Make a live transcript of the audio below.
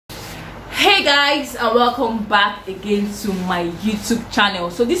Hey guys, and welcome back again to my YouTube channel.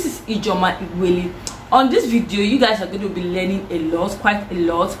 So this is Ijeoma.diana.igboeli. On this video you guys are going to be learning quite a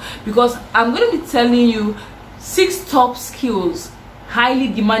lot, because I'm going to be telling you 6 top skills, highly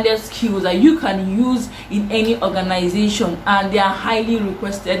demanded skills that you can use in any organization, and they are highly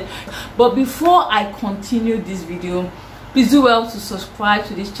requested. But before I continue this video, please do well to subscribe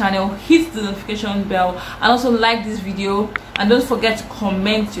to this channel, hit the notification bell, and also like this video, and don't forget to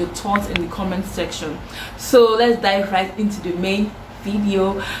comment your thoughts in the comment section. So let's dive right into the main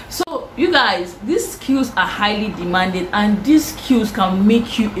video. So you guys, these skills are highly demanded, and these skills can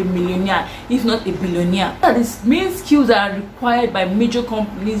make you a millionaire, if not a billionaire. These main skills that are required by major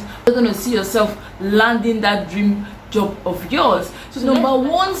companies. You're going to see yourself landing that dream job of yours. So number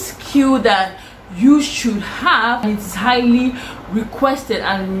one skill that you should have, and it's highly requested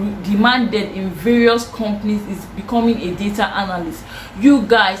and demanded in various companies, is becoming a data analyst. You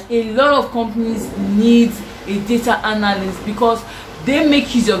guys, a lot of companies need a data analyst because they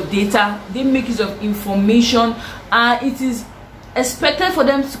make use of data, they make use of information, and it is expected for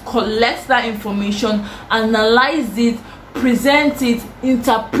them to collect that information, analyze it, present it,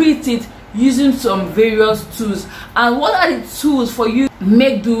 interpret it using some various tools. And what are the tools for you to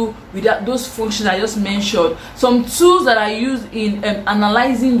make do with those functions I just mentioned? Some tools that are used in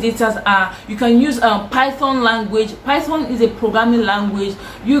analyzing data are, you can use Python language. Python is a programming language.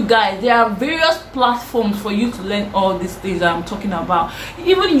 You guys, there are various platforms for you to learn all these things that I'm talking about.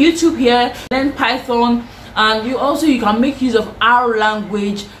 Even YouTube here, learn Python. And you can make use of R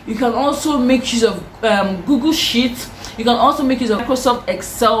language. You can also make use of Google Sheets. You can also make use of Microsoft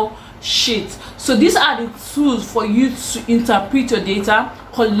Excel sheet. So these are the tools for you to interpret your data,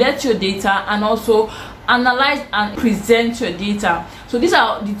 collect your data, and also analyze and present your data. So these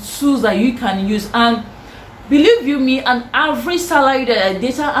are the tools that you can use. And believe you me, an average salary that a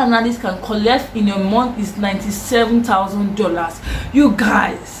data analyst can collect in a month is $97,000. You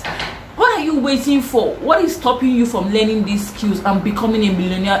guys, what are you waiting for? What is stopping you from learning these skills and becoming a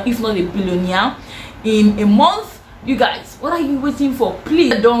millionaire, if not a billionaire, in a month? You guys, what are you waiting for?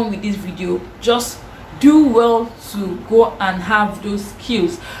 Please, done with this video, just do well to go and have those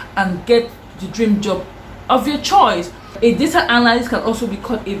skills and get the dream job of your choice. A data analyst can also be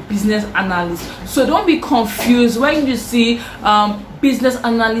called a business analyst, so don't be confused when you see business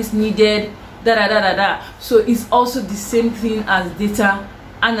analyst needed, so it's also the same thing as data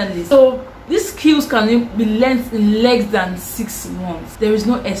analyst. So these skills can be learned in less than 6 months. There is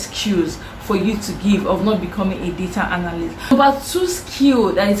no excuse for you to give of not becoming a data analyst. Number 2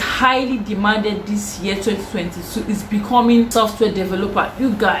 skill that is highly demanded this year 2022 is becoming software developer.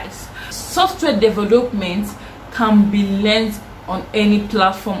 You guys, software development can be learned on any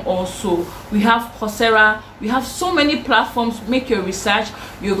platform. Also, we have Coursera, we have so many platforms. Make your research.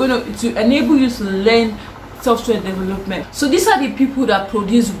 You're going to enable you to learn software development. So these are the people that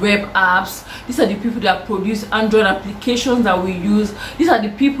produce web apps. These are the people that produce Android applications that we use. These are the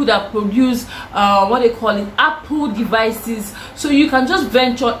people that produce what they call it, Apple devices. So you can just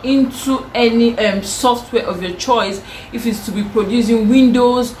venture into any software of your choice, if it's to be producing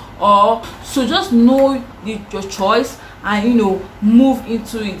Windows or so. Just know your choice and move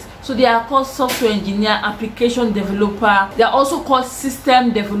into it. So they are called software engineer, application developer. They are also called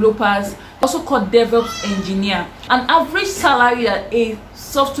system developers, also called DevOps engineer. An average salary that a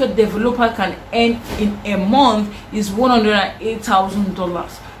software developer can earn in a month is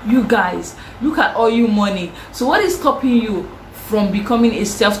 $108,000. You guys, look at all your money. So what is stopping you from becoming a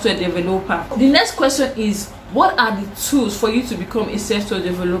software developer? The next question is, what are the tools for you to become a software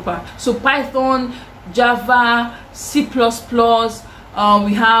developer? So Python, Java, C++,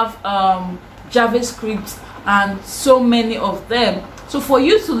 we have JavaScript, and so many of them. So for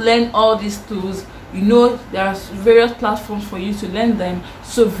you to learn all these tools, there are various platforms for you to learn them.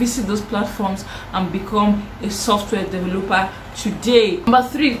 So visit those platforms and become a software developer today. Number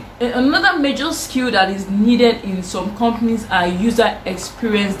 3, another major skill that is needed in some companies are user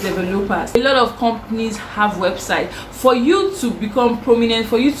experience developers. A lot of companies have websites. For you to become prominent,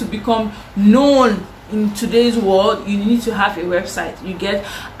 for you to become known in today's world, you need to have a website, you get,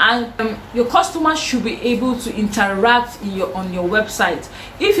 and your customers should be able to interact on your website.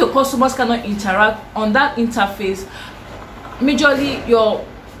 If your customers cannot interact on that interface, majorly your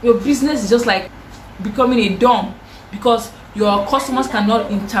business is just like becoming a dumb, because your customers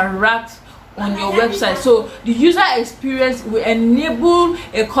cannot interact on your website. So the user experience will enable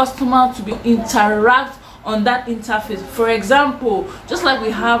a customer to interact on that interface. For example, just like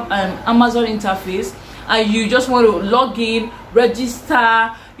we have an Amazon interface, and you just want to log in,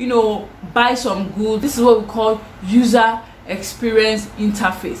 register, buy some goods. This is what we call user experience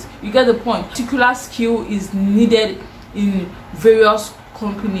interface. You get the point. Particular skill is needed in various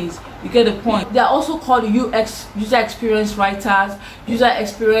companies. You get the point. They are also called UX, user experience writers, user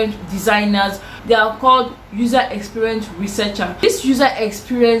experience designers. They are called user experience researcher. This user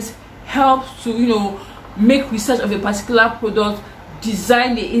experience helps to make research of a particular product,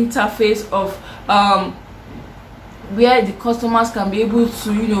 design the interface of where the customers can be able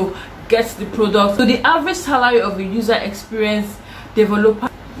to get the product. So the average salary of a user experience developer,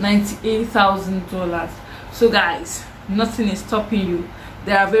 $98,000. So guys, nothing is stopping you.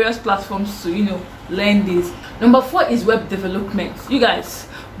 There are various platforms to learn this. Number 4 is web development. You guys,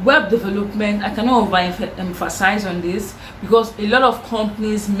 web development, I cannot overemphasize on this because a lot of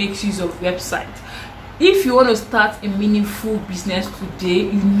companies make use of website. If you want to start a meaningful business today,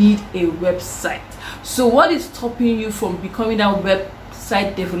 you need a website. So what is stopping you from becoming that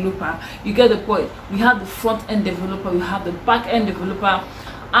website developer? You get the point. We have the front-end developer, we have the back-end developer,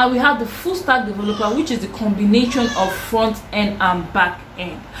 and we have the full stack developer, which is the combination of front end and back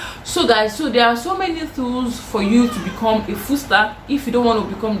end. So guys, so there are so many tools for you to become a full stack. If you don't want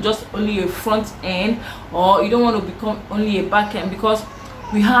to become just only a front end, or you don't want to become only a back end, because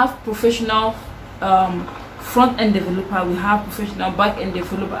we have professional front end developer, we have professional back end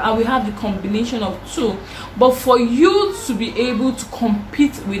developer, and we have the combination of two. But for you to be able to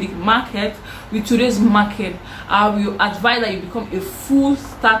compete with the market, with today's market, I will advise that you become a full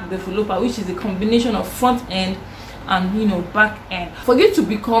stack developer, which is a combination of front end and back end. For you to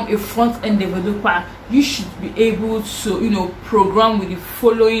become a front end developer, you should be able to program with the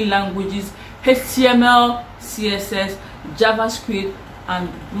following languages: HTML, CSS, JavaScript,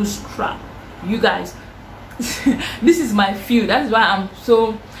 and Bootstrap. You guys, this is my field. That's why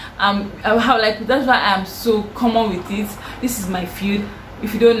that's why I'm so common with it. This is my field.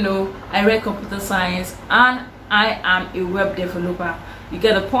 If you don't know, I read computer science and I am a web developer. You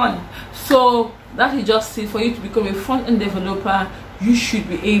get the point. So that is just it. For you to become a front-end developer, you should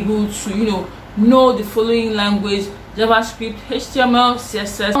be able to know the following language: JavaScript, HTML,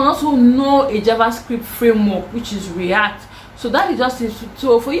 CSS, and also know a JavaScript framework, which is React. So that is just it.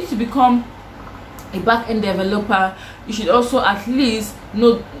 So for you to become a back-end developer, you should also at least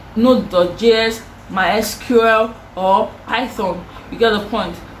know Node.js, MySQL, or Python. You get the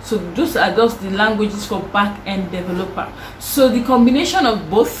point. So those are just the languages for back-end developer. So the combination of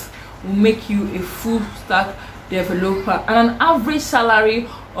both will make you a full stack developer. And an average salary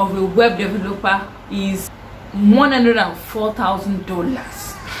of a web developer is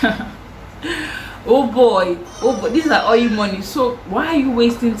 $104,000. Oh boy, these are all your money. So why are you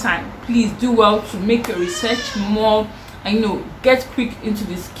wasting time? Please do well to make your research more and get quick into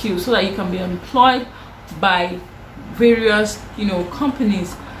the skill so that you can be employed by various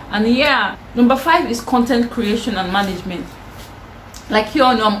companies. And yeah, number 5 is content creation and management. Like you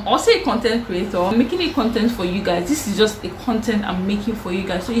all know, I'm also a content creator. I'm making a content for you guys. This is just a content I'm making for you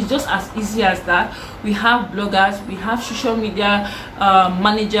guys. So it's just as easy as that. We have bloggers, we have social media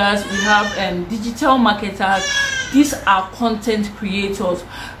managers, we have digital marketers. These are content creators.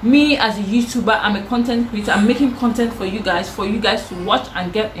 Me as a YouTuber, I'm a content creator. I'm making content for you guys to watch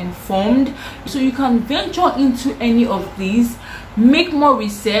and get informed. So you can venture into any of these, make more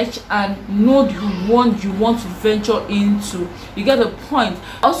research, and know the one you want to venture into. You get the point.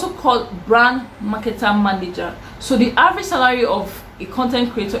 Also called brand marketer manager. So the average salary of a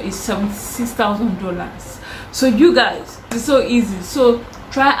content creator is $76,000. So you guys, it's so easy. So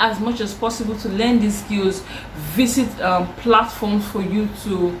try as much as possible to learn these skills. Visit platforms for you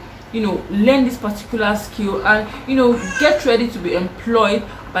to learn this particular skill, and get ready to be employed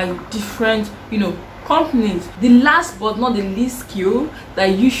by different companies. The last but not the least skill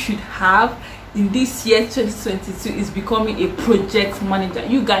that you should have in this year 2022 is becoming a project manager.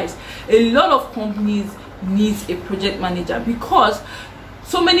 You guys, a lot of companies need a project manager because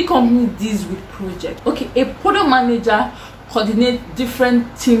so many companies deal with projects. Okay, a product manager coordinate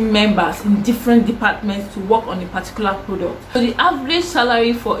different team members in different departments to work on a particular product. So the average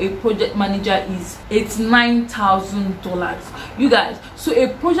salary for a project manager is $89,000. You guys, so a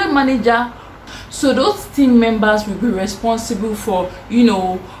project manager, so those team members will be responsible for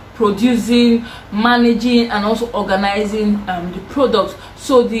producing, managing, and also organizing the product.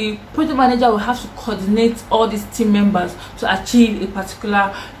 So the project manager will have to coordinate all these team members to achieve a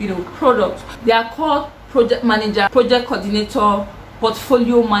particular product. They are called project manager, project coordinator,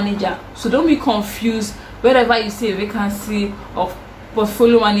 portfolio manager. So don't be confused wherever you see a vacancy of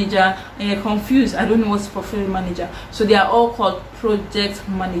portfolio manager and you're confused. I don't know what's portfolio manager. So they are all called project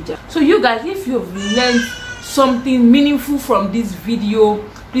manager. So you guys, if you've learned something meaningful from this video,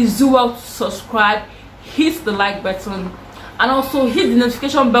 please do well to subscribe, hit the like button, and also hit the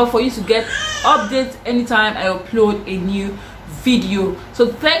notification bell for you to get updates anytime I upload a new video.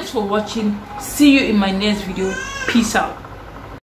 So thanks for watching. See you in my next video. Peace out.